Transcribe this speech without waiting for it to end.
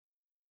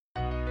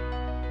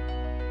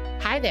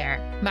Hi there.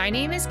 My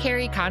name is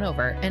Carrie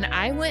Conover, and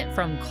I went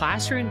from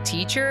classroom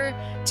teacher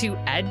to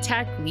ed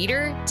tech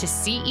leader to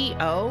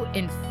CEO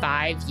in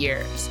 5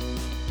 years.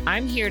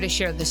 I'm here to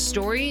share the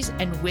stories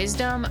and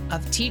wisdom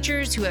of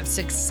teachers who have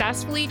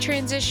successfully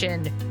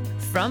transitioned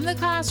from the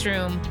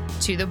classroom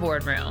to the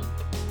boardroom.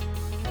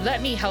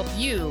 Let me help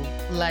you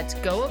let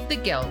go of the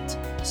guilt,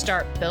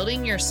 start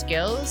building your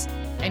skills,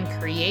 and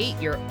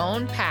create your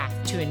own path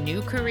to a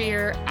new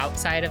career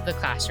outside of the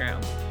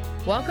classroom.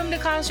 Welcome to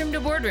Classroom to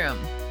Boardroom.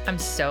 I'm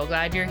so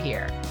glad you're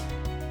here.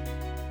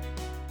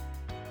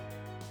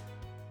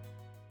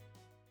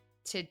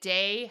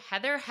 Today,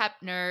 Heather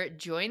Hepner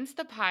joins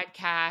the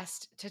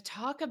podcast to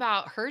talk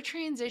about her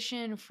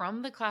transition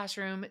from the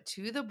classroom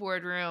to the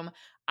boardroom.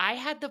 I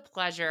had the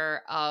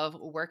pleasure of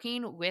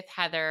working with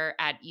Heather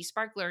at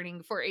eSpark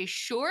Learning for a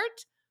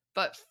short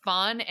but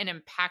fun and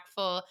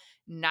impactful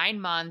 9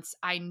 months.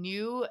 I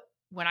knew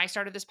when I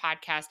started this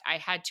podcast, I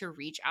had to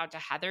reach out to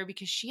Heather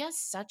because she has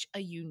such a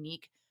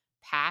unique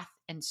path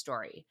and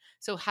story.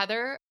 So,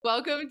 Heather,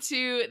 welcome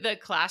to the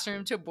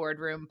Classroom to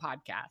Boardroom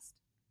podcast.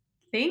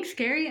 Thanks,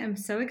 Gary. I'm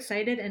so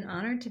excited and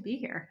honored to be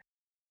here.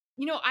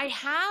 I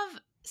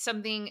have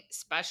something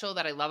special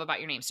that I love about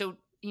your name. So,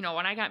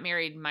 when I got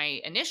married, my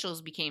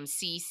initials became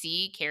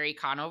CC, Carrie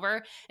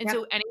Conover. And Yep.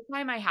 so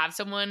anytime I have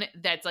someone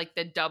that's like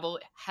the double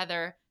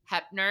Heather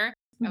Hepner,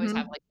 I always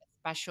have like a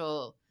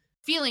special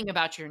feeling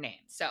about your name.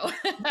 So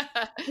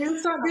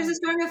There's a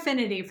strong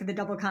affinity for the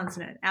double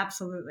consonant.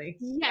 Absolutely.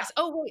 yes.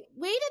 Oh, wait,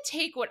 way to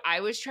take what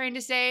I was trying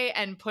to say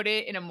and put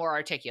it in a more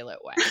articulate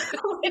way.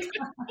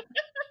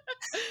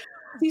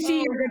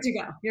 CC, you're good to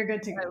go. You're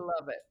good to I go.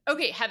 love it.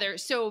 Okay, Heather.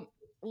 So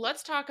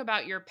let's talk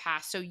about your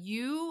past. So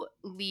you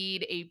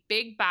lead a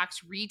big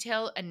box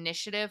retail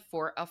initiative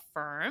for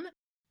Affirm,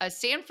 a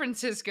San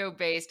Francisco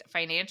based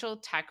financial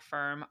tech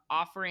firm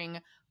offering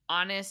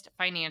honest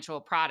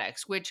financial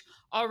products, which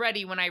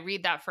already when I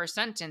read that first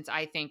sentence,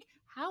 I think,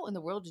 how in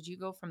the world did you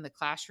go from the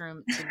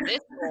classroom to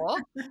this role?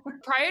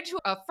 Prior to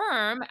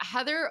Affirm,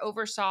 Heather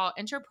oversaw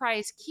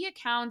enterprise key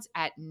accounts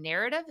at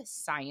Narrative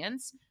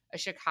Science, a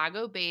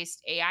Chicago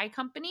based AI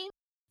company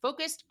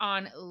focused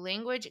on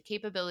language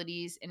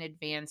capabilities and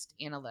advanced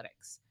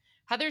analytics.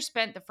 Heather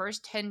spent the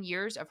first 10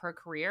 years of her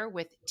career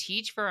with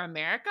Teach for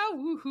America,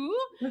 woohoo,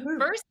 Woohoo.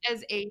 first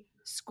as a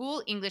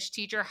school English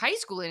teacher, high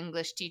school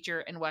English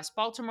teacher in West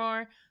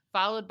Baltimore,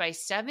 followed by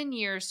 7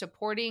 years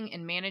supporting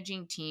and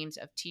managing teams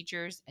of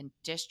teachers and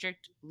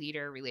district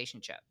leader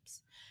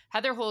relationships.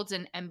 Heather holds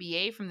an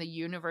MBA from the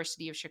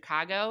University of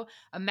Chicago,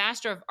 a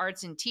Master of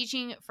Arts in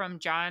Teaching from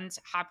Johns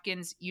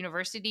Hopkins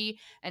University,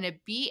 and a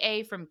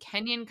BA from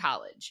Kenyon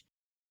College.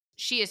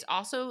 She is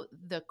also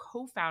the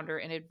co-founder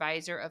and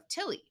advisor of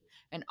Tilly,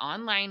 an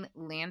online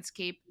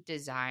landscape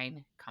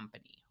design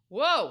company.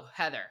 Whoa,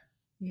 Heather.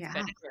 Yeah. It's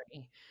been a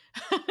journey.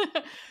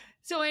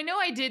 So I know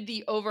I did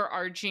the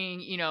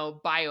overarching,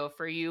 bio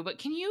for you, but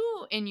can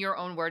you, in your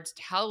own words,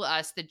 tell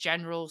us the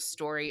general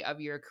story of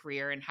your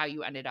career and how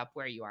you ended up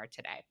where you are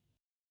today?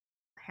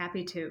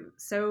 Happy to.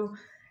 So,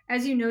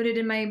 as you noted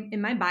in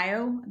my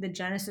bio, the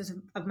genesis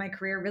of my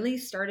career really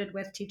started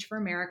with Teach for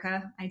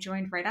America. I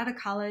joined right out of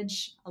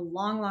college a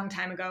long, long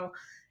time ago.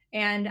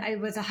 And I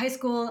was a high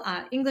school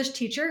English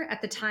teacher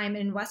at the time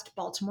in West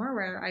Baltimore,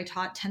 where I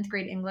taught 10th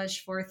grade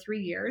English for 3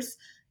 years.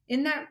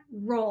 In that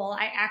role,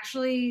 I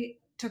actually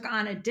took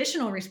on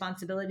additional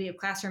responsibility of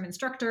classroom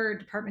instructor,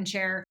 department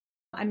chair.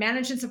 I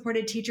managed and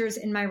supported teachers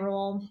in my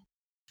role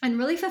and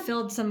really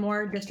fulfilled some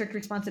more district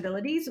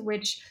responsibilities,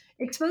 which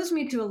exposed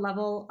me to a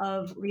level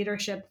of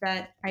leadership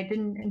that I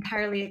didn't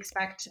entirely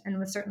expect and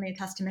was certainly a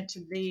testament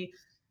to the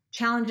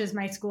challenges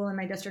my school and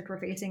my district were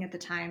facing at the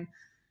time.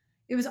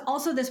 It was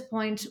also this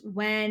point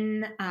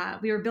when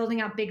we were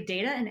building out big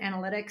data and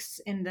analytics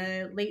in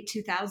the late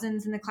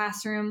 2000s in the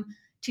classroom.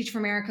 Teach for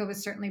America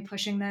was certainly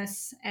pushing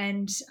this.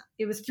 And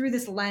it was through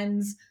this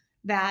lens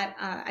that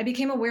I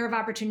became aware of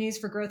opportunities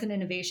for growth and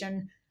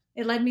innovation.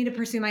 It led me to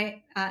pursue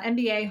my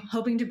MBA,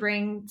 hoping to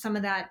bring some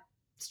of that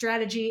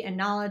strategy and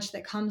knowledge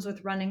that comes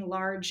with running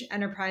large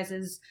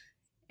enterprises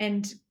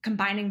and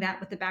combining that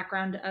with the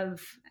background of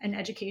an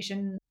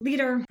education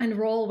leader and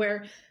role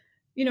where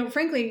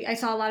frankly, I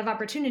saw a lot of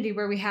opportunity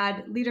where we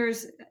had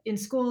leaders in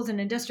schools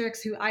and in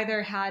districts who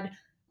either had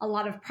a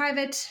lot of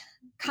private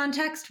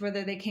context,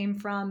 whether they came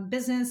from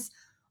business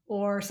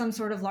or some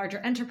sort of larger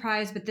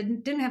enterprise, but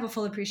didn't have a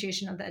full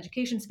appreciation of the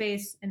education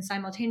space, and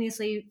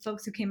simultaneously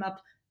folks who came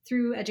up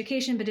through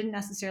education but didn't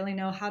necessarily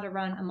know how to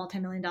run a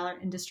multi-million-dollar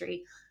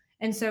industry.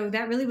 And so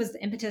that really was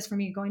the impetus for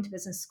me going to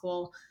business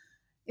school.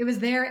 It was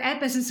there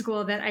at business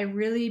school that I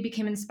really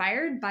became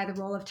inspired by the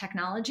role of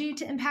technology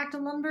to impact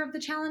a number of the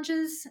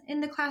challenges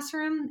in the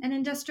classroom and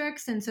in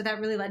districts. And so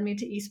that really led me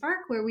to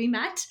eSpark, where we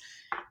met.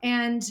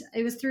 And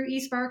it was through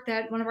eSpark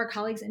that one of our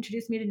colleagues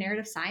introduced me to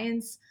Narrative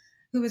Science,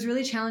 who was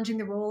really challenging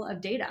the role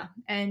of data.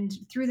 And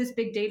through this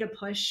big data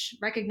push,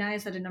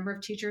 recognized that a number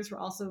of teachers were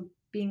also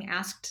being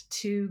asked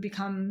to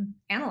become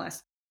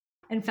analysts,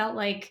 and felt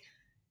like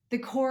the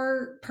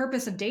core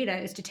purpose of data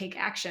is to take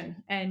action.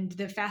 And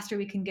the faster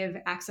we can give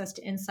access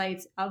to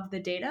insights of the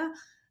data,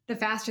 the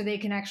faster they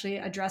can actually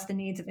address the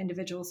needs of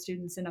individual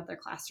students and of their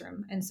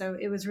classroom. And so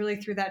it was really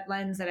through that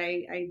lens that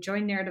I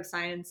joined narrative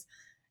science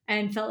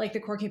and felt like the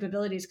core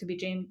capabilities could be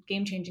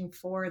game changing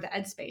for the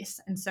ed space.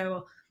 And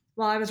so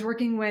while I was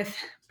working with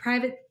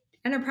private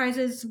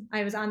enterprises,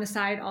 I was on the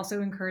side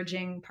also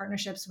encouraging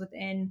partnerships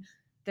within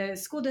the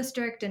school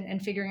district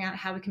and figuring out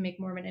how we can make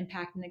more of an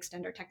impact and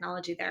extend our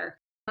technology there.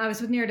 I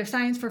was with narrative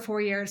science for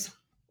 4 years,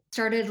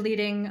 started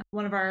leading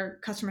one of our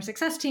customer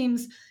success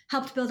teams,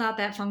 helped build out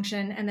that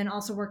function, and then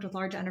also worked with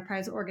large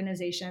enterprise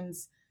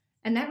organizations.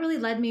 And that really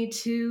led me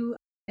to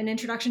an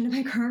introduction to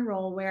my current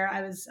role, where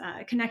I was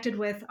connected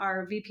with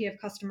our VP of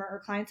customer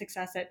or client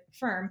success at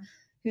Firm,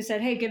 who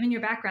said, "Hey, given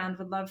your background,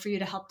 would love for you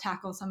to help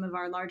tackle some of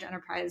our large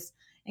enterprise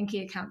and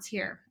key accounts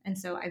here." And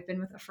so I've been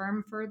with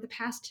Affirm for the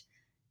past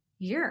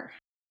year.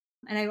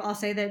 And I'll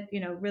say that,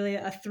 really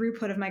a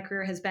throughput of my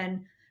career has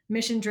been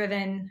mission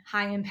driven,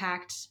 high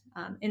impact,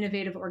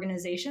 innovative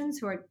organizations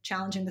who are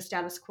challenging the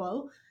status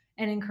quo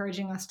and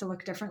encouraging us to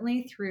look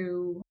differently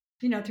through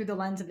the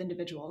lens of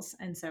individuals.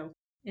 And so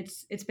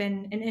it's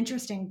been an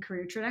interesting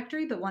career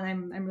trajectory, but one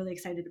I'm really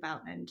excited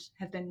about and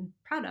have been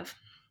proud of.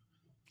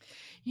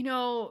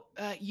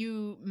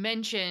 You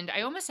mentioned,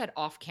 I almost said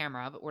off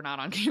camera, but we're not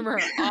on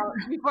camera,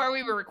 before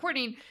we were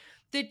recording,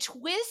 the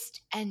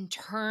twist and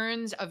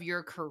turns of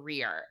your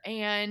career.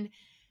 And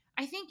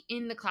I think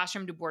in the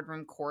Classroom to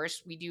Boardroom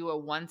course, we do a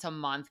once a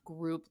month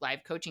group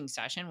live coaching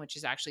session, which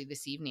is actually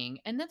this evening.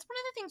 And that's one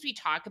of the things we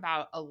talk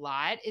about a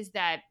lot, is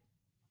that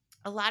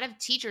a lot of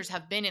teachers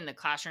have been in the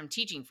classroom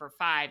teaching for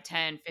 5,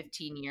 10,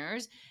 15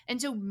 years.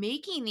 And so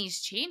making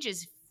these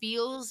changes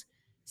feels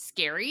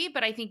scary.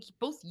 But I think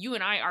both you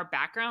and I, our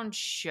backgrounds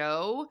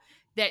show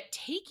that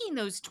taking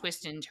those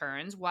twists and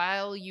turns,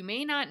 while you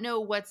may not know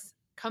what's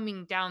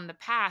coming down the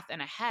path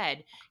and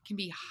ahead, can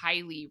be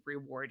highly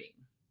rewarding.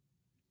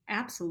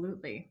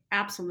 Absolutely.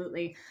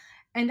 Absolutely.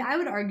 And I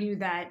would argue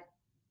that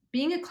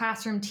being a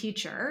classroom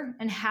teacher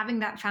and having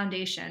that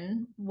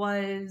foundation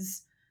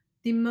was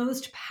the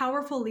most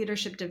powerful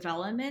leadership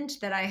development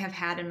that I have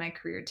had in my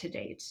career to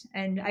date.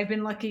 And I've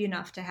been lucky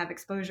enough to have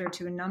exposure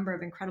to a number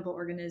of incredible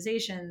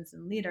organizations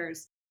and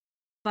leaders.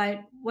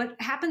 But what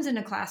happens in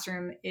a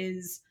classroom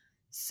is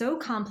so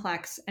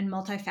complex and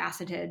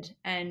multifaceted,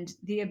 and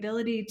the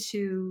ability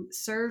to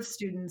serve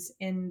students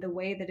in the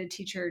way that a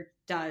teacher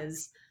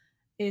does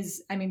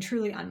is,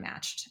 truly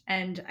unmatched.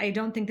 And I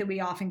don't think that we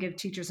often give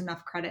teachers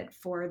enough credit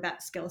for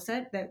that skill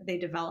set that they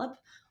develop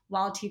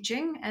while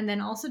teaching, and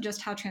then also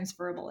just how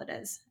transferable it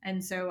is.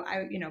 And so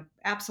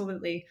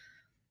absolutely,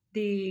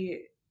 the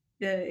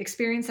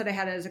experience that I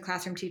had as a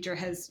classroom teacher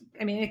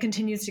it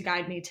continues to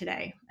guide me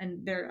today.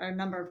 And there are a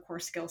number of core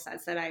skill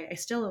sets that I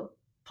still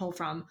pull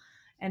from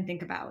and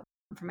think about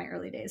from my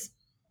early days.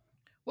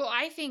 Well,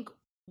 I think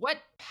what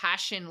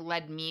passion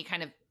led me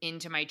kind of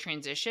into my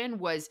transition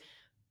was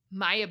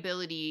my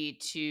ability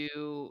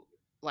to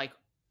like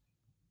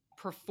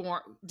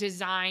perform,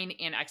 design,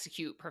 and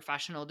execute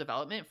professional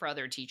development for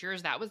other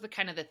teachers. That was the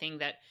kind of the thing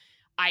that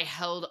I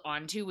held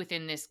onto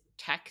within this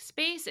tech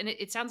space. And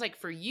it sounds like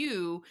for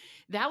you,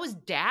 that was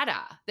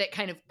data that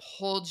kind of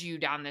pulled you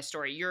down this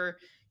story.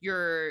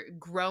 Your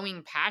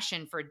growing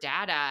passion for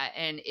data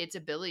and its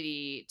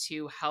ability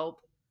to help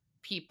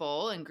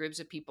people and groups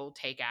of people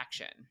take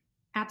action.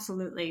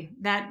 Absolutely.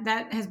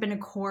 That has been a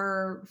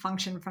core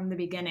function from the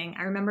beginning.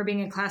 I remember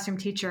being a classroom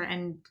teacher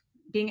and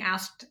being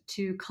asked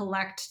to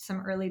collect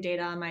some early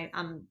data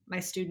on my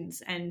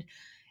students, and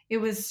it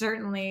was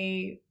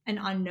certainly an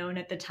unknown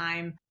at the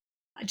time,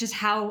 just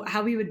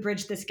how we would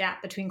bridge this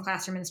gap between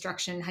classroom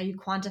instruction, how you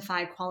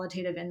quantify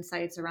qualitative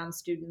insights around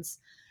students,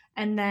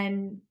 and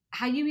then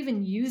how you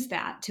even use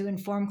that to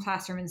inform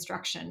classroom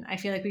instruction. I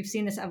feel like we've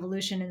seen this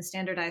evolution in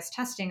standardized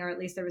testing, or at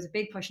least there was a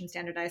big push in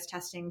standardized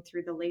testing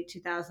through the late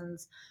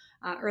 2000s,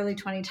 early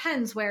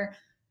 2010s, where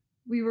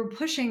we were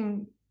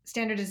pushing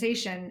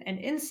standardization and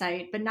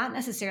insight, but not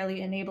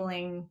necessarily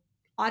enabling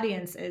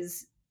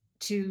audiences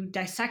to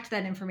dissect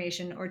that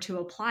information or to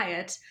apply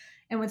it.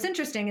 And what's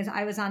interesting is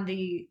I was on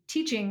the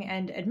teaching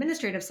and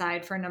administrative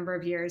side for a number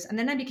of years, and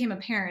then I became a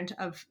parent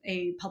of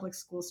a public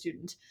school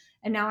student.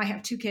 And now I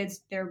have two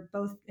kids. They're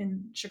both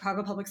in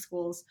Chicago public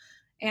schools.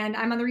 And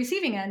I'm on the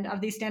receiving end of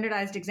these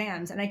standardized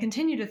exams. And I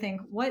continue to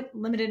think what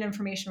limited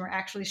information we're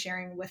actually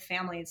sharing with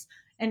families.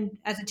 And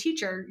as a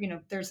teacher,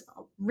 there's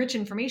rich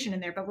information in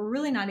there, but we're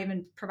really not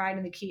even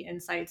providing the key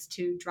insights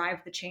to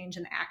drive the change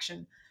and the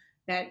action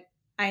that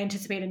I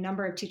anticipate a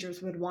number of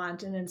teachers would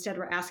want. And instead,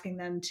 we're asking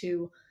them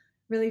to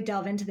really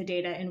delve into the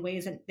data in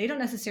ways that they don't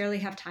necessarily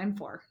have time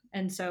for.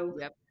 And so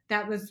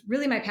that was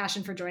really my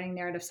passion for joining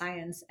narrative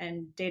science,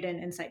 and data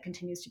and insight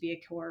continues to be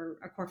a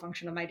core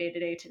function of my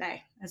day-to-day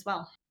today as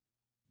well.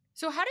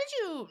 So how did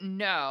you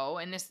know,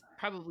 and this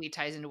probably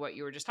ties into what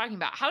you were just talking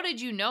about, how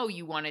did you know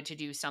you wanted to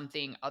do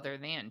something other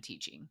than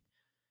teaching?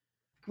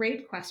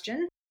 Great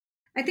question.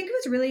 I think it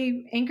was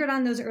really anchored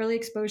on those early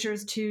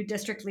exposures to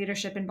district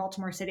leadership in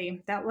Baltimore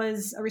City. That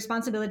was a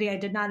responsibility I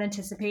did not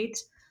anticipate.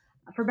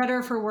 For better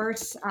or for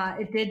worse,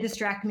 it did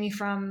distract me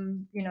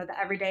from, the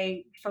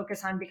everyday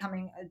focus on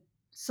becoming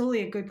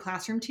solely a good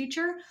classroom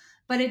teacher,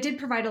 but it did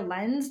provide a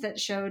lens that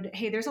showed,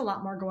 hey, there's a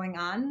lot more going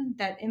on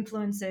that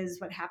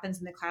influences what happens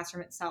in the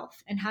classroom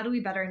itself. And how do we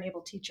better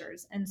enable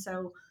teachers? And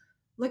so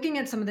looking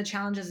at some of the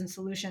challenges and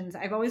solutions,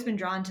 I've always been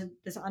drawn to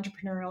this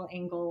entrepreneurial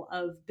angle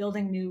of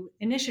building new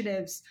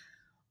initiatives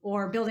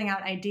or building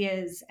out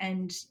ideas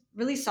and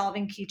really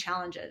solving key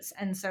challenges.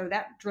 And so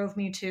that drove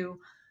me to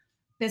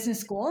business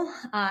school,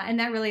 and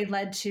that really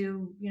led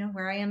to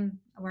where I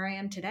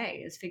am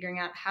today, is figuring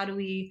out how do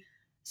we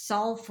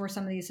solve for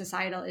some of these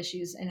societal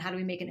issues and how do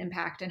we make an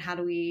impact and how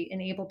do we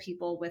enable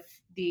people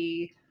with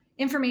the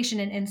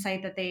information and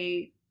insight that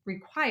they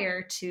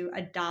require to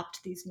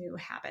adopt these new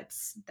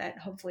habits that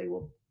hopefully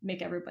will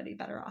make everybody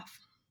better off.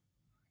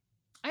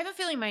 I have a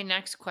feeling my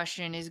next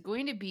question is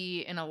going to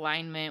be in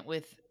alignment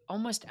with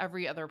almost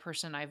every other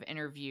person I've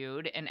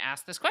interviewed and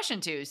asked this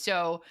question to.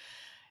 So,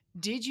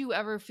 did you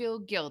ever feel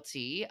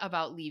guilty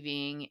about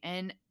leaving?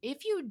 And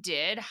if you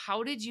did,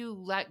 how did you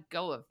let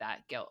go of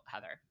that guilt,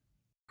 Heather?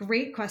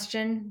 Great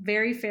question.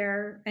 Very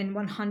fair, and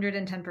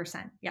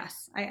 110%.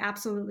 Yes, I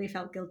absolutely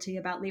felt guilty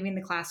about leaving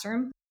the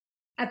classroom.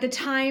 At the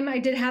time, I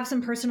did have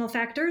some personal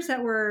factors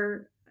that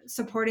were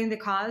supporting the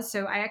cause.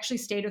 So I actually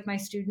stayed with my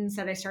students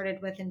that I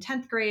started with in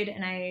 10th grade,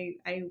 and I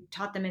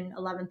taught them in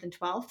 11th and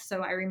 12th.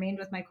 So I remained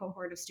with my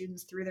cohort of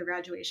students through their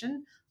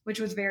graduation,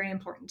 which was very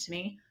important to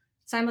me.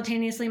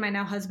 Simultaneously, my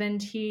now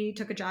husband, he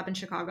took a job in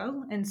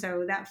Chicago, and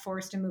so that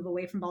forced a move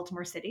away from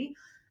Baltimore City.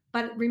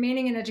 But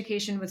remaining in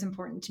education was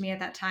important to me at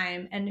that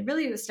time, and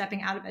really it was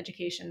stepping out of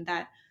education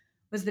that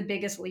was the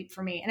biggest leap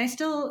for me. And I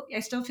still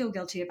feel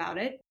guilty about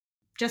it,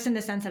 just in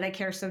the sense that I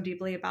care so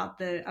deeply about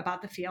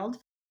the field.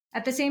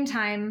 At the same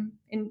time,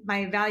 in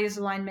my values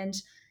alignment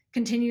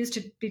continues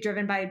to be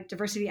driven by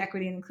diversity,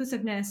 equity, and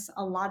inclusiveness,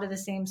 a lot of the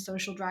same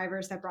social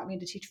drivers that brought me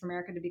to Teach for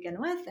America to begin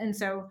with. And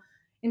so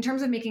in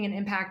terms of making an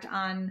impact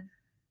on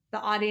the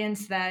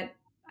audience that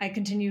I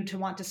continue to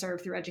want to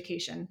serve through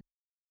education,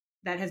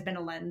 that has been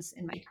a lens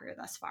in my career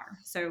thus far.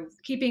 So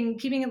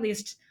keeping at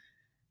least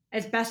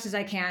as best as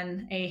I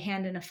can a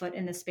hand and a foot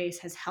in the space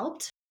has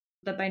helped,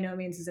 but by no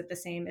means is it the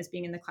same as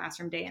being in the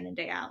classroom day in and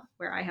day out,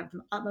 where I have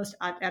the utmost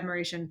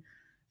admiration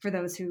for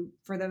those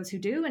who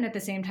do, and at the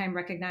same time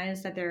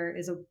recognize that there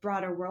is a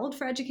broader world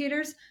for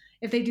educators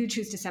if they do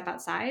choose to step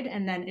outside,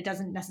 and then it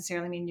doesn't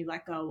necessarily mean you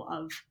let go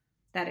of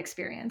that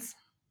experience.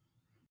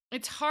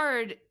 It's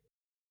hard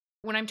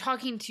when I'm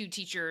talking to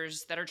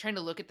teachers that are trying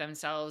to look at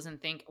themselves and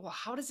think, well,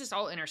 how does this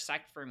all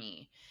intersect for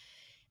me?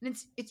 And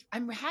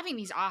I'm having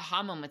these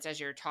aha moments as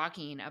you're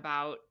talking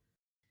about,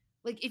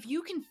 like, if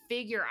you can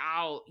figure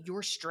out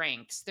your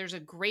strengths. There's a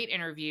great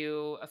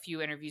interview a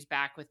few interviews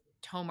back with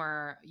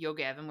Tomer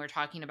Yogev, and we're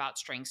talking about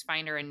Strengths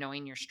Finder and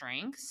knowing your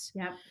strengths.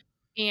 Yeah.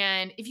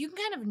 And if you can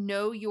kind of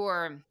know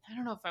your, I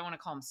don't know if I want to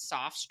call them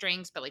soft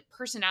strengths, but like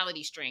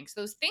personality strengths,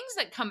 those things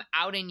that come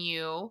out in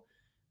you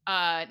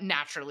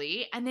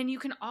naturally. And then you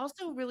can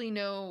also really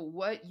know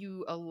what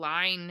you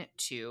align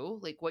to,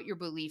 like what your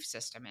belief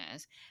system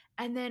is.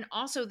 And then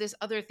also this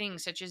other thing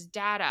such as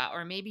data,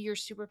 or maybe you're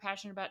super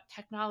passionate about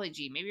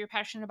technology, maybe you're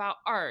passionate about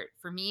art.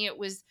 For me, it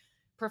was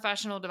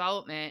professional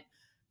development.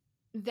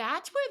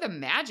 That's where the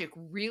magic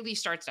really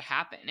starts to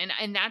happen.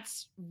 And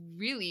that's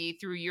really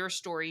through your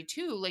story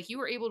too. Like, you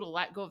were able to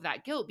let go of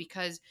that guilt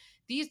because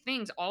these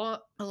things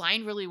all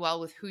aligned really well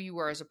with who you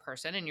were as a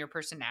person and your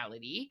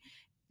personality.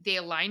 They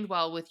aligned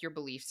well with your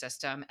belief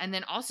system. And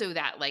then also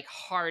that like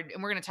hard,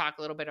 and we're going to talk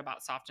a little bit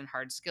about soft and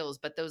hard skills,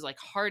 but those like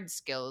hard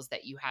skills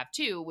that you have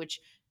too, which,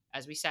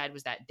 as we said,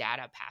 was that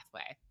data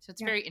pathway. So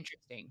it's very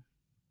interesting.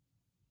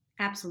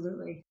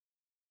 Absolutely.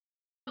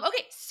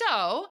 Okay,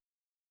 so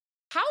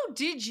how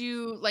did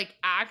you like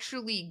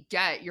actually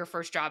get your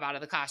first job out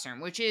of the classroom,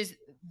 which is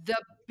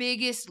the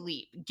biggest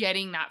leap,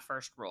 getting that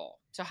first role?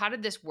 So how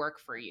did this work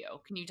for you?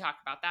 Can you talk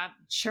about that?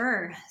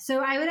 Sure. So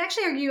I would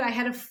actually argue I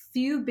had a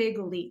few big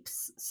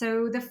leaps.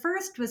 So the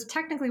first was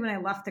technically when I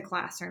left the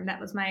classroom. That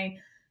was my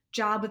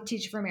job with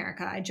Teach for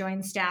America. I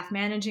joined staff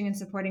managing and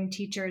supporting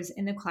teachers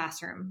in the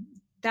classroom.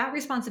 That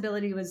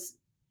responsibility was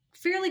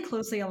fairly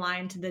closely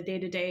aligned to the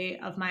day-to-day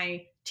of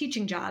my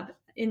teaching job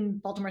in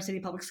Baltimore City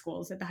Public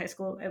Schools at the high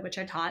school at which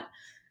I taught.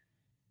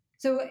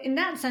 So in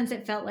that sense,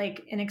 it felt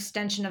like an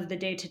extension of the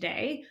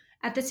day-to-day.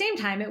 At the same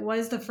time, it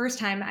was the first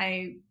time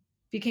I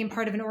became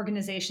part of an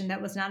organization that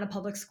was not a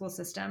public school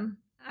system.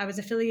 I was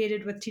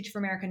affiliated with Teach for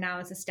America now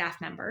as a staff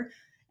member.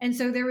 And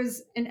so there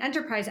was an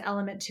enterprise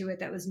element to it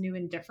that was new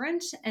and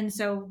different. And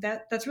so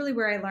that's really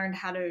where I learned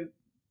how to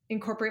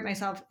incorporate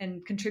myself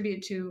and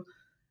contribute to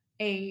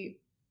it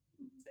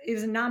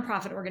was a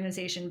nonprofit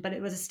organization, but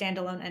it was a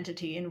standalone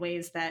entity in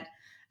ways that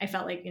I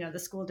felt like, the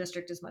school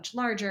district is much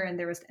larger and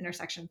there was the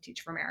intersection of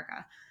Teach for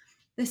America.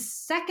 The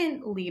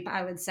second leap,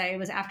 I would say,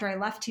 was after I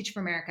left Teach for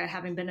America,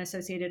 having been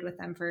associated with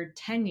them for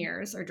 10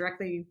 years or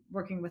directly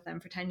working with them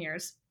for 10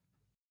 years.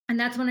 And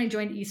that's when I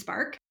joined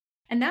eSpark.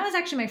 And that was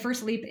actually my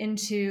first leap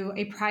into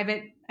a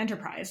private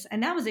enterprise.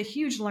 And that was a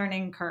huge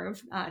learning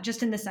curve,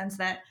 just in the sense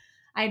that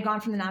I had gone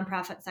from the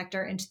nonprofit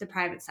sector into the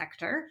private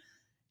sector.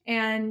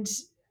 And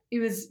it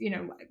was,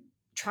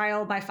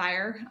 trial by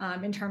fire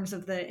in terms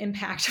of the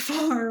impact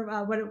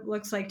for what it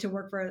looks like to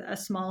work for a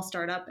small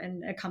startup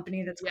and a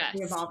company that's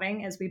quickly Yes.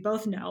 evolving, as we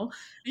both know.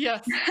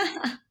 Yes.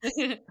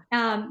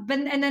 And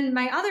then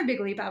my other big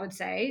leap, I would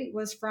say,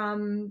 was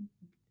from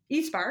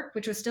eSpark,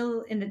 which was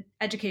still in the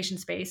education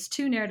space,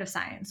 to narrative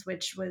science,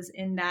 which was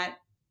in that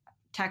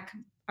tech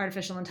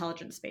artificial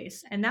intelligence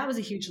space. And that was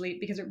a huge leap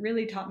because it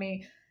really taught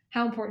me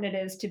how important it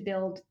is to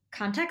build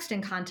context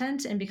and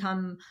content and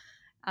become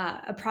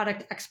a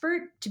product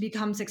expert to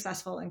become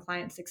successful in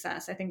client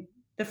success. I think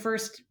the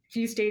first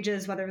few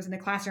stages, whether it was in the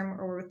classroom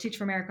or with Teach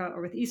for America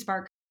or with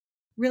eSpark,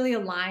 really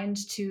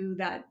aligned to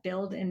that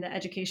build in the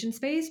education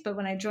space. But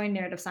when I joined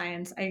narrative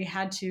science, I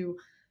had to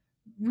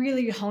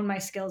really hone my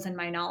skills and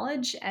my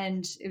knowledge.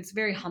 And it was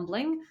very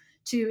humbling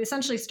to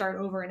essentially start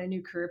over in a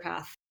new career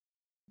path,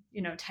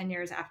 10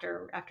 years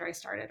after I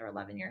started, or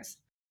 11 years.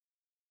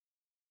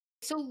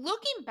 So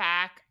looking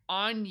back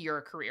on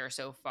your career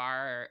so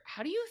far,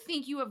 how do you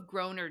think you have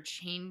grown or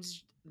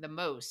changed the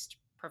most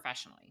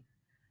professionally?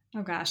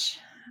 Oh gosh.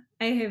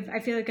 I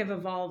feel like I've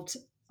evolved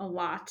a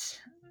lot.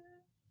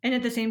 And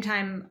at the same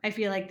time, I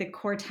feel like the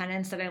core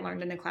tenets that I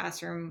learned in the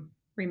classroom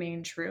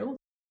remain true.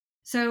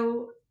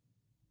 So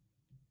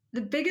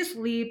the biggest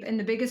leap and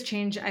the biggest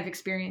change I've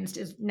experienced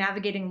is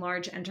navigating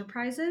large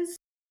enterprises.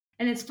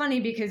 And it's funny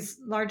because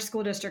large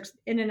school districts,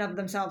 in and of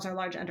themselves, are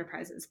large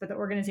enterprises, but the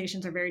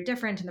organizations are very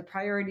different and the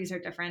priorities are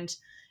different.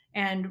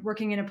 And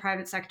working in a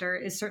private sector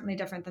is certainly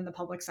different than the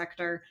public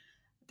sector.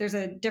 There's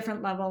a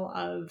different level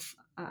of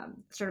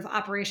sort of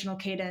operational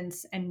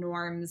cadence and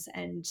norms.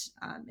 And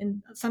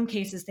in some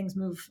cases, things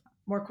move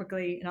more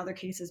quickly. In other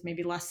cases,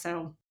 maybe less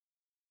so.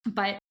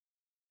 But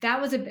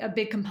that was a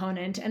big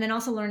component. And then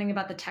also learning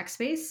about the tech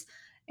space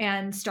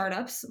and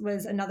startups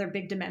was another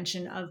big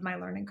dimension of my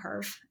learning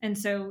curve. And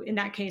so in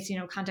that case,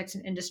 context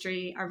and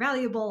industry are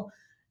valuable.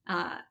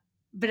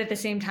 But at the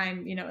same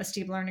time, a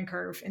steep learning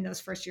curve in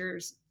those first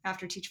years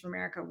after Teach for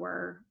America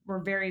were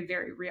very,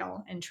 very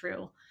real and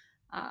true.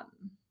 Um,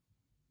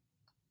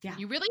 yeah.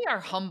 You really are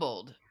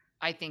humbled,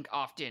 I think,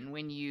 often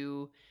when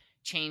you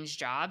change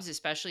jobs,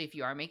 especially if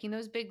you are making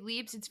those big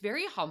leaps. It's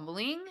very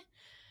humbling.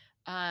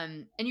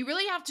 And you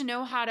really have to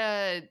know how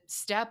to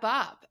step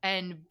up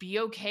and be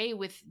okay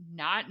with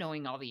not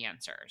knowing all the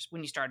answers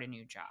when you start a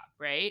new job,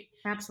 right?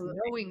 Absolutely.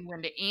 Knowing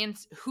when to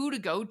answer, who to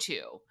go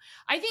to.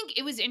 I think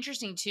it was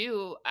interesting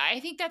too. I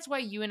think that's why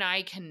you and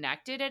I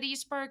connected at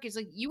eSpark, is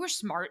like you were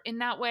smart in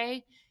that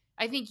way.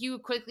 I think you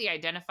quickly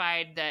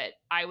identified that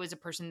I was a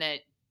person that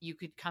you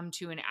could come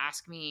to and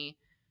ask me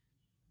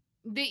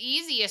the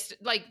easiest,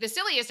 like the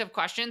silliest of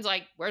questions,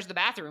 like where's the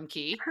bathroom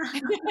key,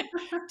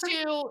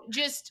 to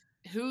just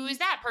who is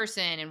that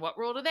person and what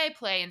role do they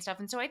play and stuff.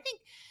 And so I think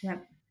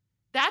Yep.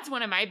 that's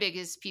one of my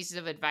biggest pieces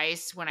of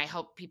advice when I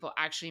help people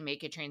actually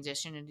make a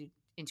transition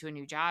into a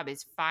new job,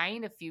 is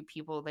find a few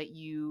people that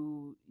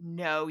you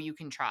know you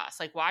can trust.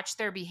 Like watch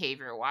their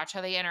behavior, watch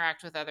how they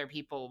interact with other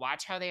people,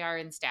 watch how they are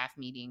in staff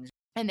meetings,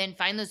 and then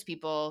find those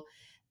people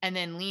and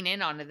then lean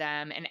in onto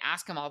them and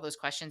ask them all those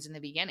questions in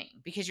the beginning,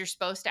 because you're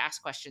supposed to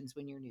ask questions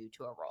when you're new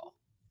to a role.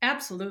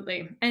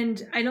 Absolutely.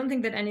 And I don't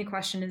think that any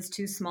question is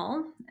too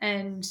small.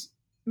 And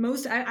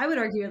I would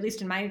argue, at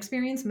least in my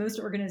experience, most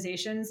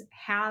organizations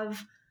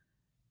have,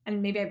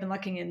 and maybe I've been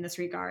lucky in this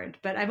regard,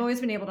 but I've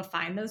always been able to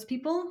find those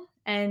people.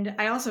 And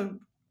I also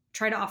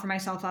try to offer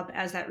myself up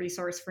as that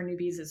resource for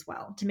newbies as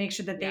well, to make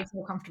sure that they Yeah.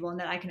 feel comfortable and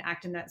that I can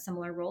act in that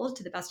similar role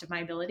to the best of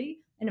my ability.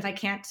 And if I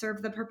can't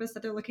serve the purpose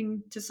that they're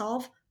looking to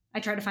solve, I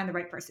try to find the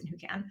right person who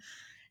can.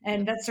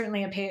 And that's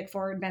certainly a pay it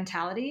forward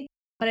mentality,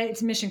 but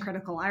it's mission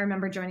critical. I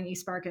remember joining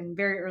eSpark, and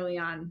very early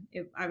on,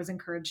 I was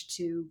encouraged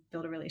to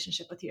build a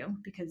relationship with you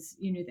because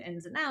you knew the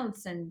ins and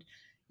outs and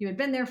you had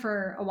been there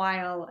for a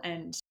while.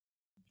 And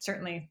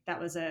certainly that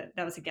was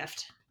a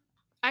gift.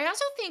 I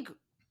also think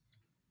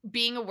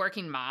being a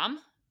working mom,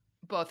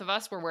 both of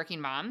us were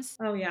working moms.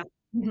 Oh yeah.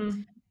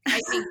 Mm-hmm.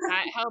 I think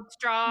that helped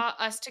draw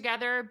us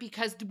together,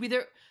 because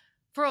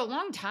for a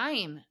long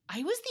time,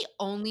 I was the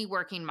only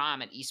working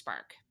mom at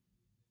eSpark.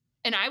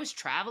 And I was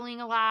traveling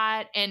a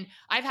lot. And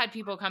I've had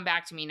people come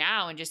back to me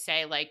now and just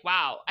say, like,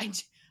 wow,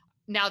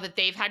 now that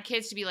they've had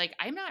kids, to be like,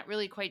 I'm not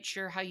really quite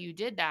sure how you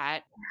did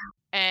that.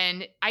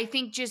 And I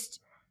think just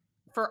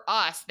for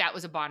us, that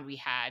was a bond we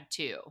had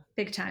too.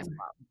 Big time.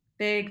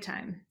 Big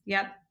time.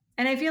 Yep.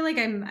 And I feel like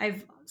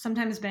I've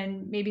sometimes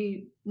been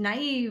maybe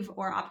naive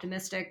or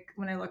optimistic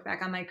when I look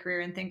back on my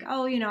career and think,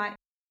 oh,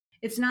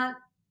 it's not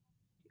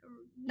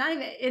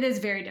even, it is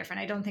very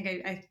different. I don't think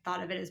I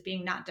thought of it as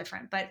being not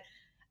different, but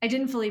I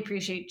didn't fully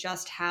appreciate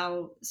just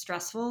how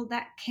stressful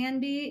that can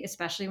be,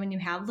 especially when you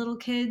have little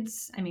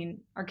kids. I mean,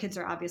 our kids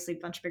are obviously a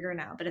bunch bigger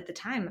now, but at the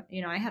time,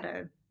 I had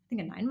I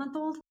think a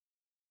 9-month-old,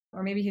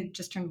 or maybe he had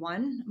just turned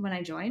 1 when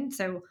I joined.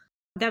 So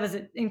that was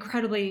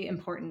incredibly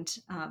important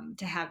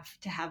to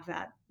have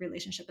that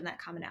relationship and that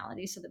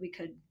commonality so that we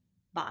could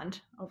bond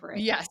over it.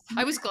 Yes,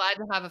 I was glad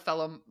to have a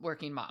fellow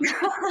working mom.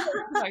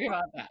 Talk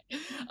about that.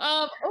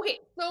 Okay,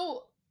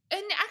 so,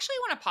 and actually,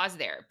 I want to pause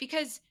there,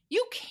 because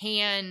you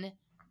can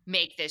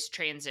make this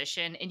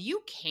transition and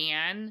you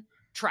can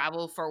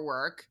travel for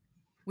work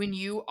when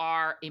you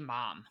are a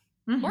mom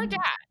or Mhm.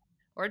 dad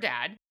or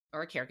dad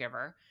or a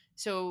caregiver.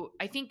 So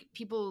I think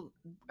people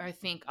are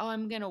think, oh,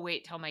 I'm going to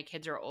wait till my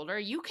kids are older.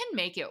 You can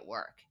make it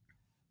work.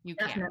 You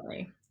can.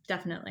 Definitely.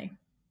 Definitely.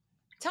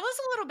 Tell us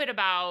a little bit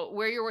about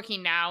where you're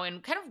working now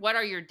and kind of what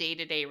are your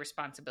day-to-day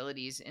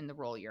responsibilities in the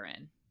role you're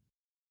in.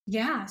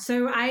 Yeah.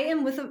 So I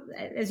am with,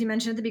 as you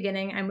mentioned at the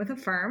beginning, I'm with a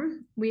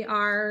firm. We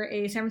are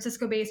a San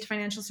Francisco based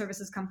financial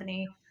services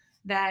company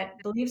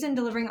that believes in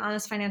delivering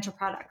honest financial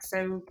products.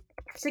 So,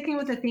 sticking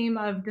with the theme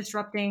of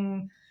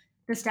disrupting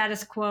the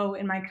status quo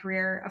in my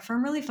career, a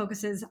firm really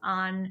focuses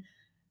on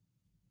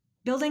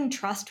building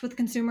trust with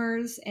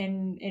consumers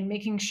and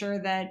making sure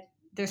that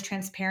there's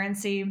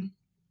transparency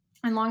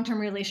and long-term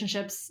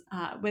relationships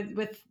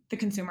with the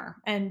consumer.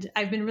 And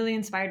I've been really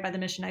inspired by the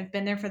mission. I've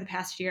been there for the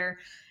past year,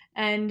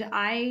 and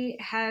I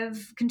have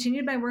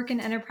continued my work in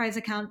enterprise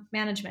account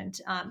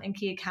management and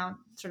key account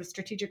sort of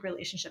strategic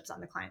relationships on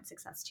the client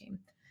success team.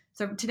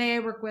 So today I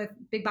work with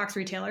big box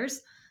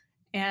retailers,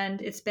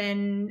 and it's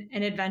been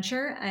an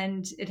adventure,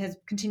 and it has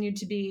continued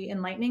to be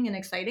enlightening and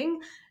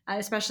exciting,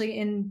 especially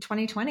in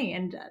 2020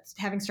 and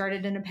having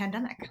started in a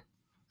pandemic.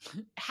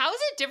 How is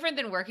it different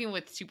than working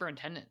with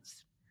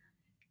superintendents?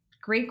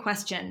 Great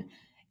question.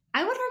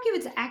 I would argue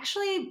it's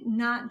actually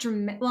not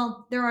dramatic.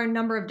 Well, there are a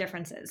number of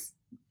differences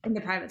in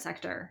the private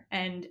sector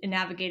and in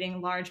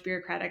navigating large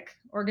bureaucratic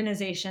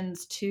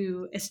organizations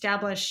to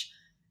establish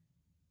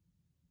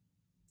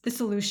the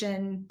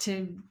solution,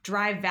 to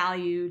drive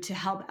value, to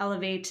help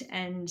elevate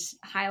and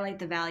highlight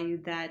the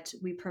value that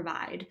we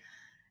provide.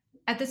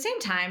 At the same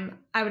time,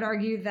 I would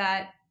argue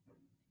that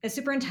a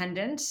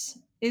superintendent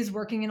is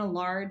working in a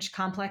large,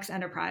 complex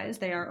enterprise.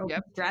 They are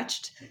Yep.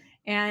 overstretched,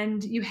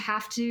 and you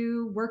have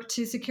to work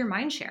to secure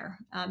mind share,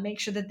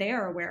 make sure that they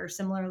are aware,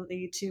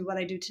 similarly to what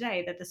I do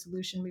today, that the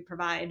solution we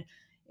provide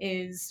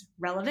is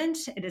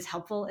relevant, it is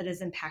helpful, it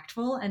is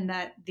impactful, and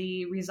that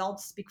the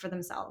results speak for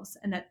themselves,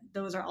 and that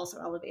those are also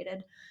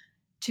elevated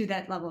to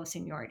that level of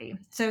seniority.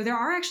 So there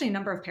are actually a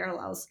number of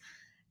parallels.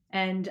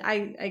 And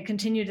I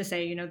continue to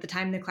say, the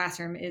time in the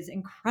classroom is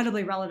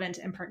incredibly relevant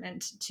and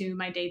pertinent to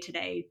my day to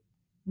day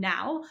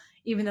now,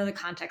 even though the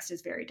context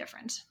is very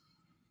different.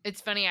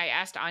 It's funny, I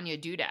asked Anya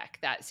Dudek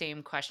that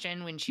same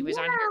question when she was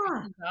on here.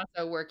 Yeah. She's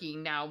also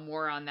working now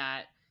more on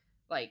that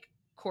like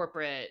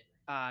corporate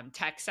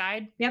tech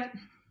side. Yep.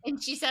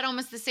 And she said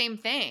almost the same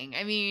thing.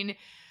 I mean,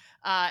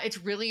 it's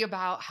really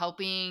about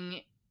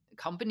helping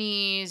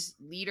companies,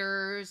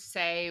 leaders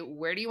say,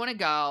 where do you want to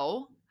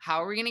go?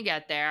 How are we going to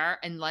get there?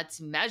 And let's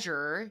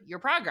measure your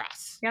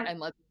progress Yep. and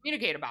let's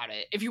communicate about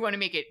it if you want to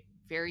make it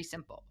very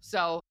simple.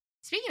 So,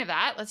 speaking of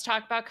that, let's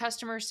talk about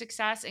customer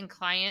success and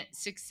client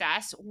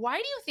success. Why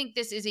do you think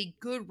this is a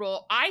good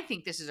role? I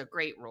think this is a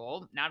great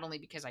role, not only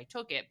because I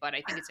took it, but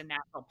I think it's a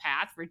natural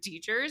path for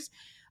teachers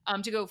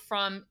to go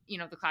from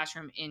the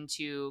classroom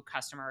into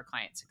customer or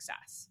client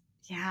success.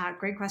 Yeah,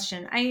 great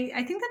question.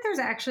 I think that there's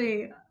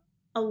actually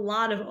a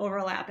lot of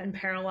overlap and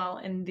parallel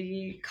in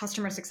the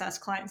customer success,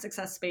 client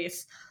success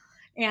space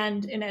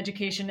and in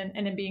education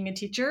and in being a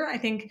teacher. I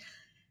think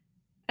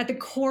at the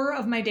core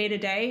of my day to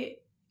day,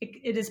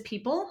 it is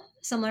people,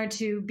 similar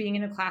to being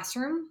in a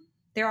classroom.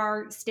 There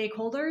are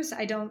stakeholders.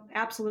 I don't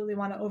absolutely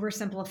want to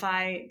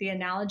oversimplify the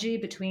analogy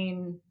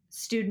between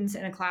students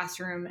in a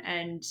classroom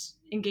and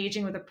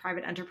engaging with a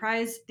private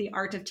enterprise. The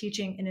art of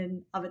teaching in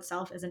and of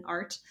itself is an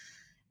art.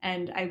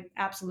 And I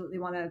absolutely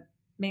want to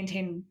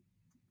maintain,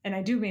 and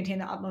I do maintain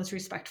the utmost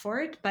respect for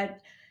it.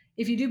 But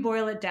if you do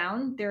boil it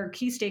down, there are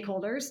key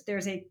stakeholders.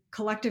 There's a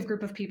collective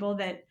group of people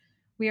that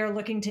we are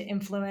looking to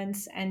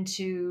influence and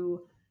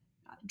to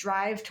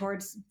drive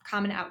towards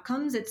common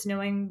outcomes. It's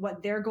knowing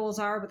what their goals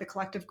are, what the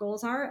collective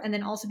goals are, and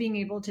then also being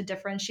able to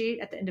differentiate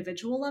at the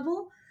individual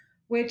level,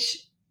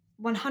 which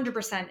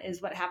 100% is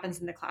what happens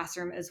in the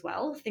classroom as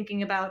well.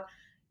 Thinking about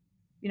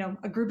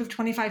a group of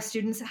 25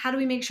 students, how do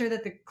we make sure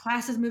that the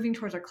class is moving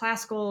towards our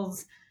class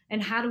goals,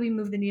 and how do we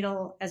move the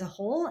needle as a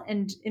whole?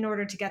 And in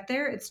order to get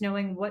there, it's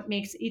knowing what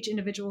makes each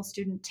individual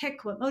student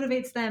tick, what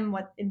motivates them,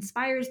 what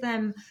inspires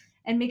them,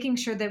 and making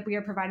sure that we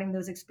are providing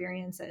those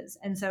experiences.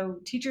 And so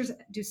teachers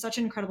do such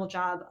an incredible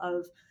job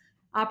of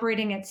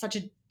operating at such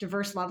a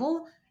diverse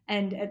level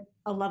and at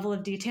a level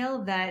of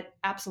detail that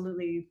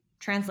absolutely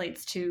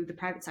translates to the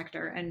private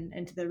sector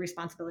and to the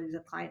responsibilities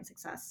of client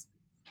success.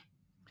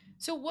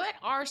 So, what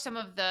are some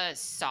of the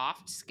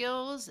soft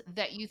skills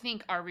that you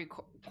think are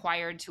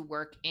required to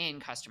work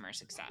in customer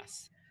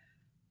success?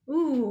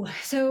 Ooh,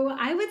 so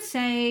I would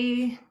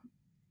say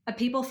a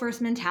people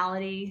first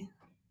mentality,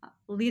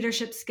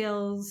 leadership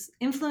skills,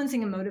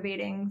 influencing and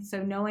motivating.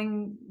 So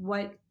knowing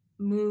what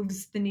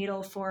moves the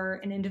needle for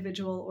an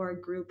individual or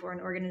a group or an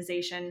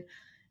organization.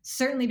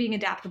 Certainly being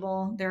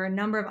adaptable. There are a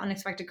number of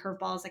unexpected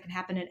curveballs that can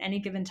happen at any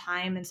given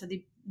time. And so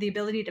the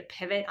ability to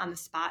pivot on the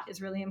spot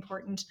is really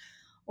important,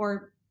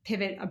 or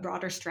pivot a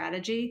broader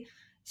strategy.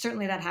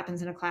 Certainly that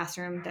happens in a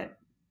classroom, that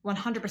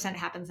 100%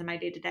 happens in my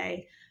day to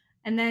day.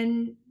 And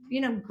then,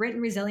 grit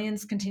and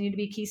resilience continue to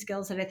be key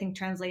skills that I think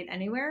translate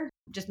anywhere.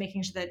 Just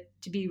making sure that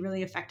to be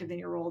really effective in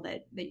your role,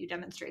 that you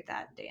demonstrate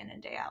that day in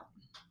and day out.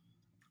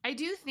 I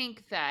do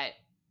think that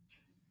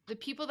the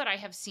people that I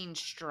have seen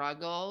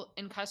struggle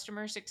in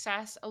customer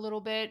success a little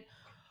bit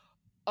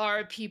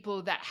are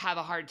people that have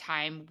a hard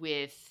time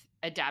with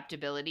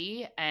adaptability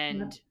Yep.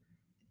 and,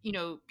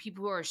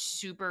 people who are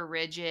super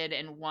rigid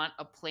and want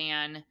a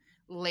plan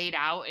laid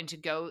out and to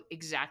go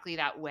exactly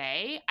that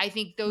way. I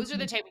think those are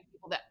the Mhm. type of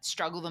people that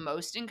struggle the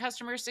most in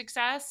customer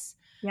success.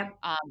 Yep.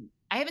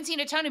 I haven't seen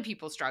a ton of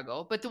people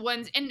struggle, but the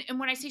ones, and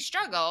when I say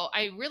struggle,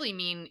 I really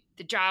mean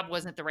the job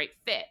wasn't the right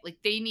fit.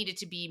 Like they needed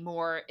to be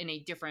more in a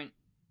different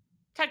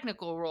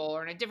technical role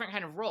or in a different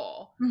kind of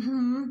role.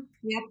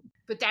 Yep.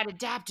 But that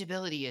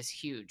adaptability is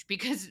huge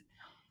because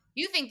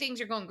you think things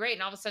are going great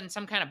and all of a sudden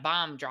some kind of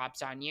bomb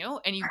drops on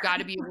you and you've got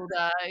to be able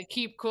to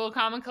keep cool,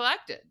 calm, and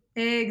collected.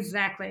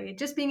 Exactly.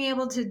 Just being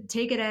able to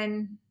take it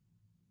in,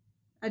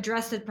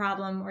 address the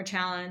problem or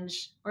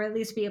challenge, or at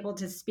least be able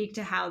to speak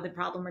to how the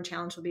problem or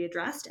challenge will be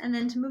addressed, and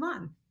then to move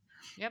on.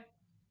 Yep.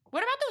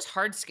 What about those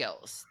hard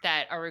skills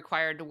that are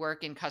required to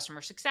work in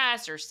customer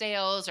success or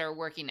sales or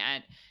working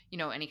at,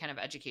 any kind of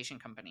education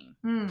company?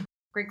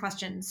 Great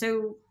question.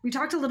 So we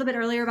talked a little bit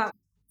earlier about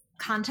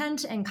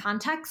content and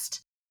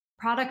context.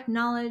 Product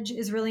knowledge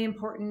is really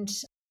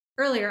important.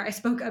 Earlier, I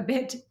spoke a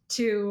bit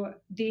to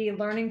the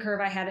learning curve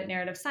I had at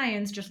Narrative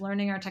Science, just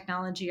learning our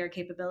technology, our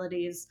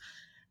capabilities.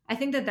 I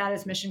think that that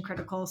is mission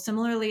critical.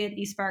 Similarly, at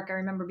eSpark, I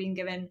remember being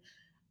given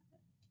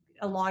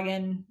a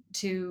login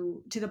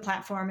to the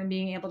platform and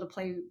being able to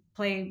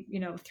play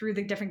through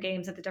the different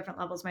games at the different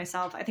levels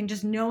myself. I think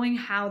just knowing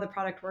how the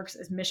product works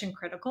is mission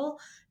critical,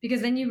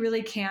 because then you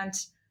really can't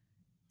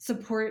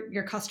support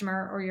your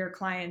customer or your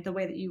client the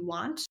way that you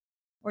want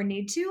or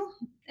need to.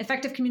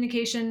 Effective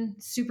communication,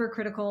 super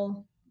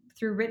critical,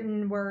 through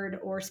written word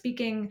or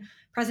speaking,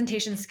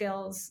 presentation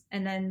skills,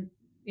 and then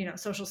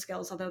social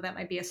skills, although that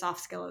might be a soft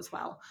skill as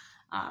well.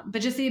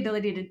 But just the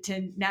ability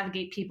to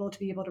navigate people, to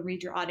be able to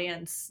read your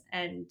audience,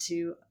 and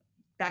to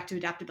back to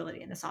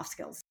adaptability and the soft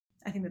skills.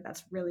 I think that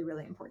that's really,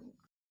 really important.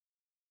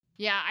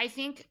 Yeah, I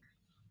think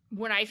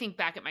when I think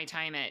back at my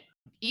time at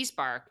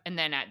eSpark and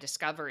then at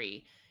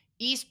Discovery,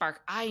 eSpark,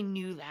 I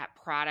knew that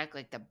product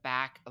like the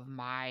back of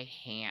my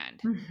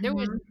hand. There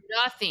was Mm-hmm.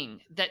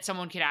 nothing that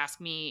someone could ask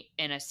me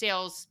in a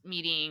sales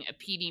meeting, a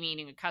PD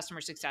meeting, a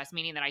customer success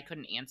meeting that I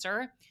couldn't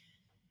answer.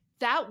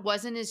 That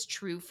wasn't as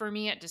true for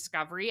me at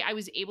Discovery. I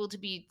was able to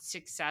be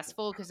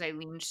successful because I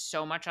leaned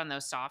so much on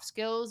those soft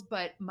skills,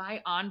 but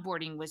my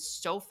onboarding was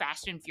so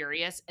fast and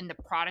furious, and the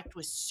product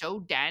was so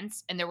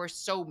dense, and there were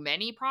so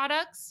many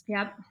products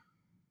Yep.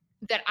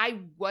 that I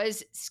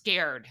was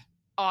scared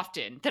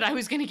often that I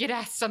was going to get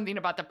asked something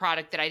about the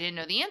product that I didn't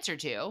know the answer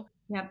to.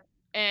 Yep.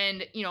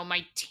 And,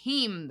 my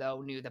team,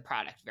 though, knew the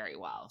product very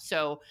well.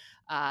 So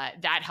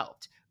that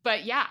helped.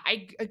 But yeah,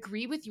 I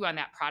agree with you on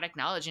that product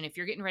knowledge. And if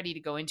you're getting ready to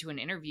go into an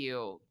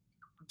interview,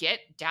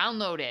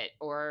 download it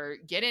or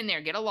get in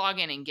there, get a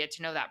login and get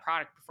to know that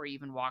product before you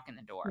even walk in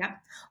the door. Yeah.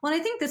 Well, I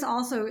think this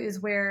also is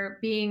where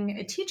being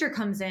a teacher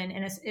comes in,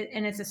 and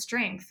it's a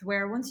strength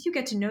where once you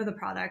get to know the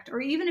product,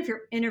 or even if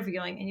you're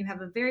interviewing and you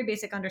have a very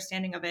basic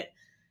understanding of it,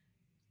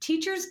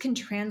 teachers can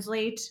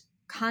translate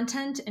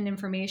content and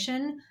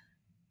information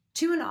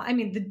to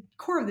the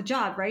core of the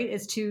job, right,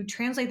 is to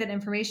translate that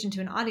information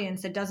to an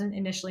audience that doesn't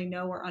initially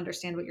know or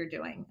understand what you're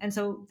doing. And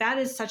so that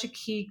is such a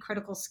key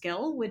critical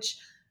skill, which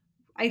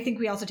I think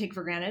we also take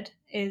for granted,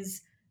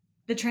 is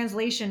the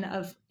translation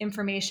of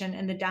information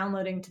and the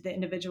downloading to the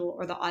individual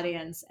or the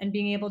audience, and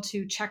being able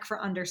to check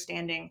for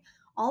understanding.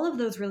 All of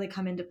those really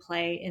come into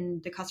play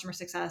in the customer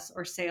success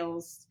or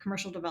sales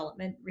commercial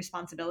development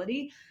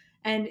responsibility.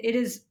 And it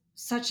is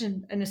such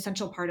an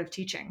essential part of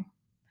teaching.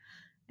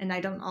 And I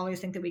don't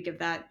always think that we give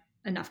that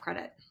enough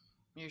credit.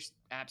 You're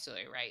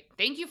absolutely right.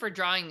 Thank you for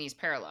drawing these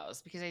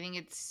parallels because I think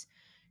it's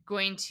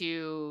going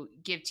to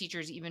give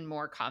teachers even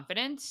more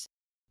confidence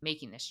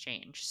making this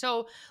change.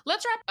 So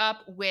let's wrap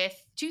up with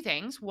two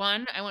things.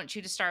 One, I want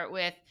you to start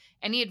with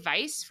any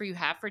advice you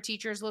have for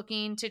teachers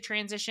looking to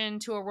transition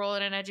to a role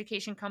in an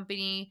education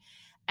company.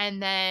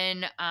 And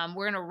then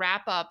we're going to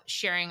wrap up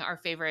sharing our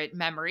favorite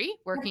memory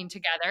working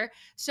together.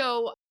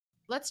 So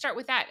let's start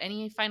with that.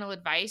 Any final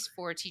advice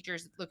for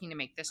teachers looking to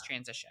make this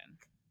transition?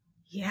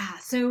 Yeah.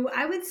 So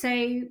I would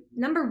say,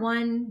 number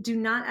one, do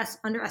not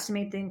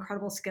underestimate the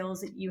incredible skills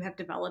that you have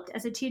developed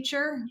as a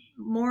teacher.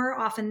 More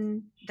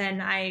often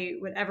than I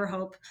would ever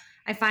hope,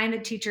 I find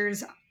that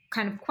teachers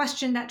kind of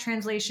question that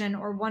translation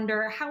or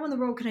wonder, how in the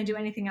world can I do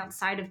anything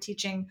outside of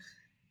teaching?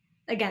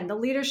 Again, the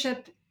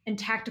leadership and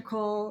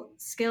tactical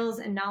skills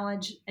and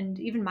knowledge and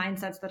even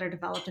mindsets that are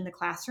developed in the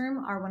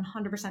classroom are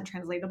 100%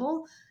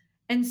 translatable.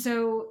 And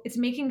so it's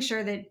making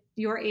sure that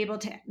you're able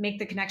to make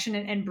the connection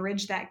and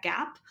bridge that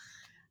gap.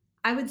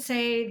 I would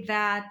say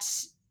that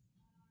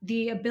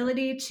the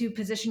ability to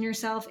position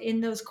yourself in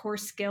those core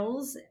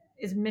skills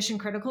is mission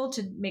critical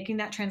to making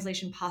that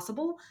translation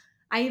possible.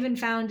 I even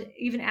found,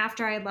 even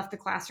after I had left the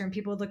classroom,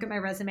 people would look at my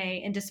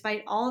resume, and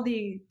despite all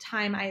the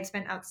time I had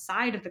spent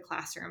outside of the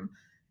classroom,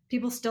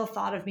 people still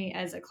thought of me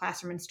as a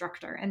classroom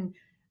instructor. And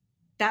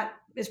that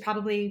is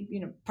probably,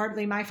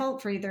 partly my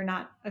fault for either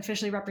not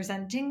officially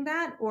representing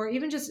that or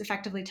even just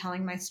effectively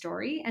telling my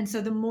story. And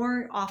so the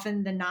more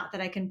often than not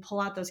that I can pull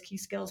out those key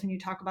skills when you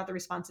talk about the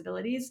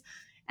responsibilities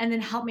and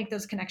then help make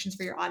those connections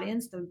for your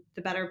audience,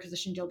 the better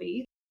positioned you'll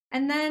be.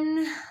 And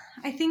then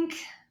I think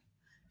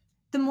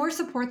the more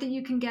support that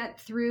you can get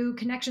through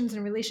connections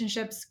and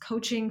relationships,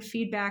 coaching,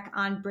 feedback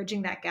on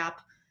bridging that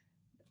gap,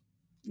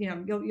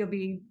 you'll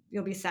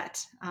be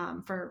set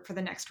for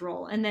the next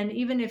role. And then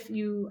even if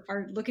you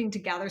are looking to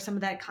gather some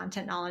of that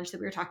content knowledge that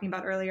we were talking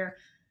about earlier,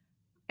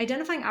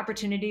 identifying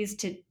opportunities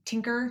to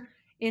tinker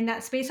in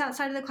that space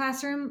outside of the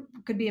classroom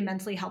could be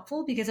immensely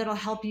helpful, because it'll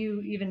help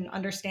you even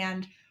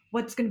understand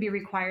what's going to be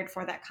required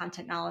for that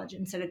content knowledge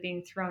instead of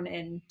being thrown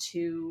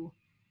into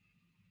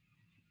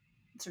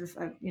sort of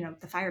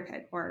the fire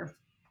pit or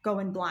go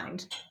in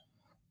blind.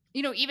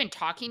 Even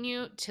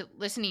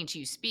listening to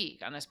you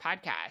speak on this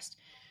podcast,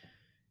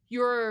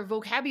 your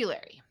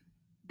vocabulary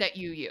that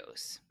you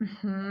use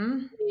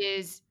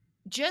is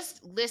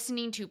just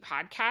listening to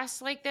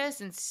podcasts like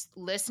this and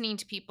listening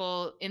to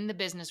people in the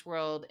business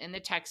world, in the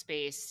tech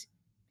space,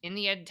 in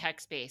the ed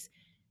tech space,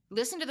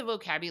 listen to the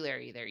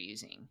vocabulary they're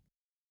using.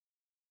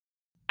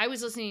 I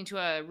was listening to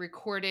a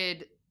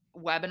recorded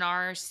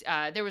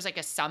webinar. There was like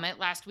a summit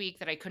last week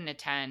that I couldn't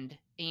attend,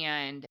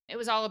 and it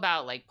was all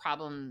about like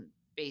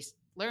problem-based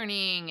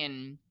learning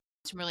and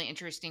some really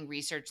interesting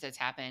research that's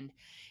happened.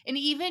 And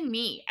even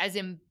me, as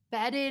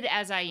embedded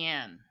as I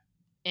am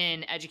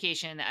in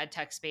education, the ed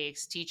tech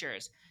space,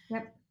 teachers,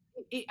 Yep.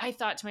 I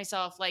thought to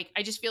myself, like,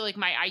 I just feel like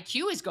my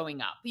IQ is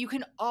going up. You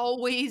can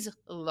always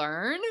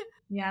learn.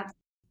 Yep.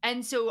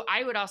 And so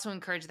I would also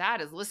encourage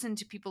that, is listen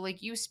to people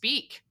like you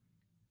speak.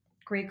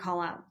 Great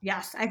call out.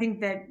 Yes, I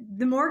think that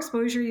the more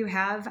exposure you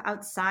have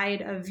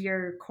outside of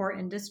your core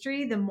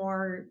industry, the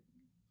more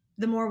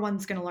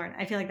one's going to learn.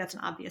 I feel like that's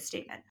an obvious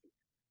statement.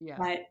 Yeah.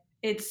 But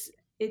it's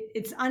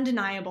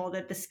undeniable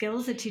that the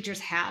skills that teachers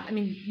have. I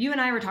mean, you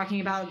and I were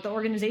talking about the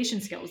organization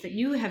skills that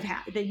you have,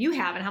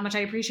 and how much I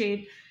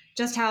appreciate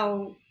just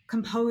how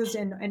composed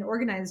and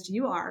organized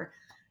you are.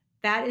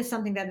 That is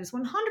something that is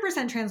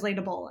 100%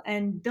 translatable,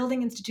 and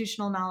building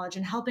institutional knowledge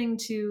and helping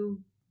to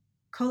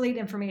collate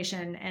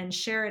information and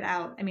share it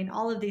out. I mean,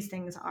 all of these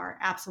things are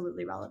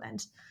absolutely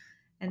relevant.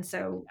 And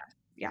so,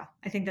 yeah,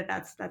 I think that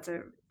that's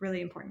a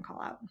really important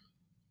call out.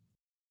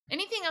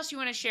 Anything else you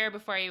want to share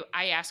before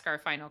I ask our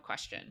final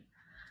question?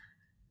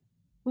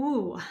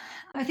 Ooh,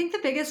 I think the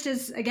biggest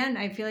is, again,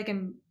 I feel like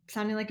I'm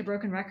sounding like a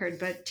broken record,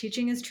 but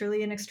teaching is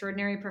truly an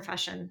extraordinary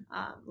profession.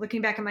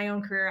 Looking back at my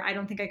own career, I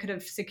don't think I could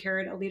have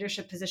secured a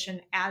leadership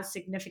position as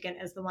significant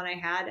as the one I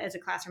had as a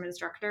classroom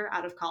instructor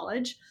out of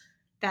college.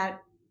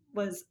 That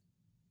was,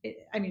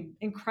 I mean,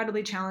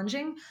 incredibly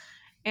challenging.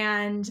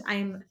 And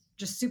I'm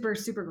just super,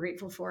 super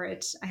grateful for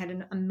it. I had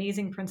an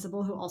amazing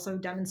principal who also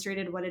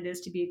demonstrated what it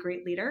is to be a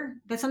great leader.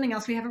 That's something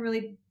else we haven't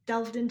really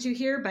delved into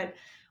here, but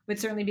would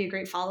certainly be a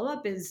great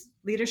follow-up, is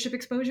leadership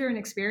exposure and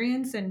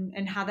experience,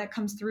 and how that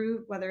comes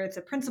through, whether it's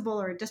a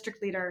principal or a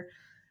district leader,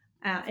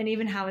 and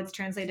even how it's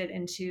translated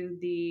into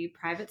the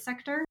private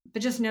sector.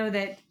 But just know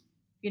that,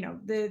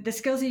 the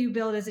skills that you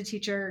build as a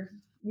teacher,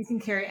 you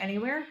can carry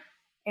anywhere,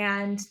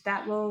 and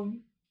that will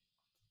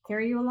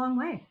carry you a long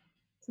way.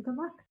 So good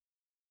luck.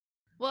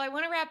 Well, I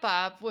want to wrap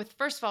up with,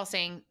 first of all,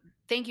 saying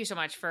thank you so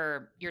much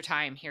for your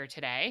time here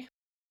today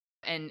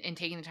and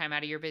taking the time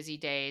out of your busy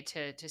day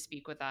to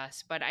speak with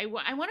us. But I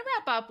want to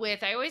wrap up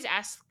with, I always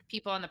ask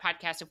people on the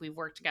podcast if we've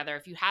worked together,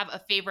 if you have a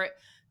favorite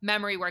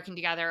memory working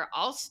together.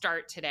 I'll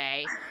start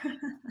today.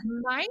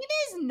 Mine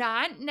is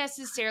not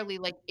necessarily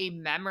like a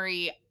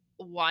memory,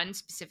 one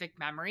specific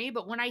memory,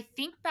 but when I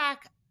think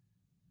back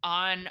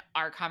on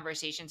our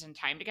conversations and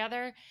time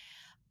together,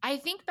 I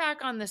think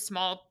back on the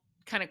small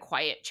kind of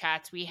quiet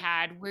chats we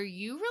had where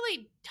you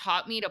really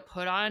taught me to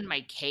put on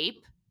my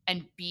cape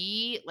and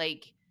be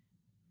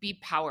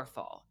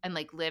powerful and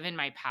like live in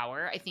my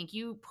power. I think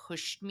you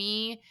pushed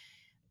me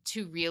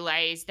to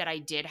realize that I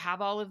did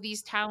have all of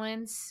these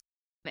talents,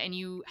 and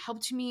you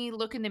helped me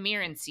look in the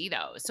mirror and see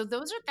those. So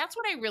that's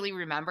what I really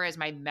remember as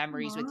my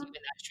memories with you in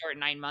that short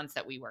 9 months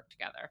that we worked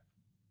together.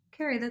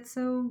 Carrie, that's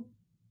so,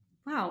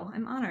 wow,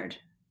 I'm honored.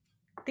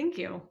 Thank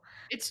you.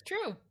 It's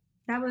true.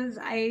 I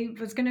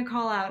was going to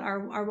call out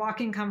our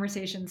walking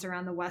conversations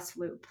around the West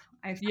Loop.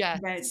 I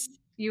found that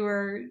you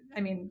were,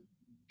 I mean,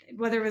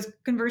 whether it was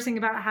conversing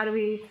about how do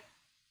we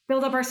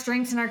build up our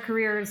strengths in our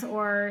careers,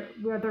 or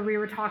whether we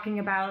were talking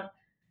about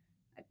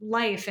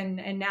life and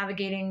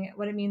navigating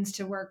what it means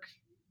to work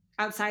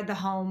outside the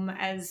home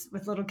as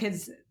with little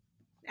kids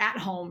at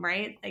home,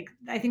 right? Like,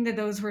 I think that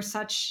those were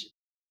such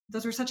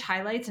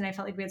highlights, and I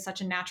felt like we had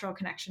such a natural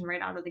connection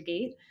right out of the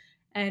gate.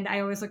 And I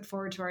always looked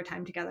forward to our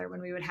time together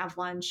when we would have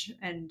lunch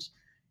and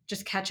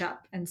just catch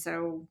up. And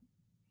so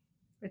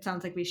it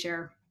sounds like we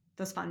share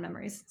those fun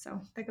memories.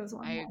 So that goes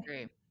along. I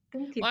agree.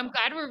 Thank you. Well, I'm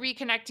glad we're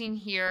reconnecting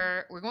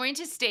here. We're going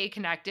to stay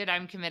connected.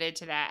 I'm committed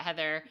to that,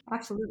 Heather.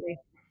 Absolutely.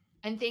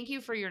 And thank you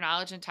for your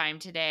knowledge and time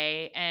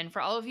today. And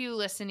for all of you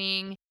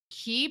listening,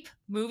 keep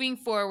moving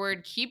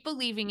forward, keep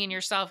believing in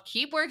yourself,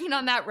 keep working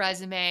on that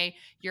resume.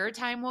 Your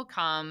time will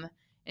come.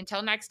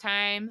 Until next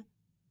time,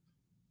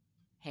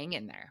 hang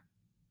in there.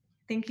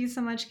 Thank you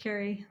so much,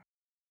 Carrie.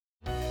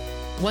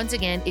 Once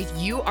again, if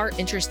you are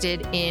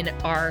interested in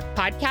our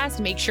podcast,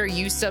 make sure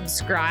you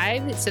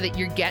subscribe so that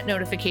you get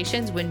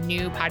notifications when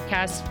new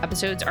podcast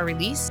episodes are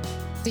released.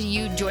 To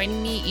you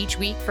joining me each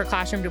week for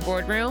Classroom to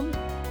Boardroom,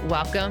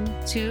 welcome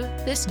to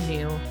this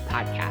new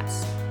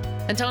podcast.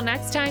 Until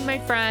next time, my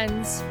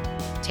friends,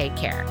 take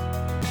care.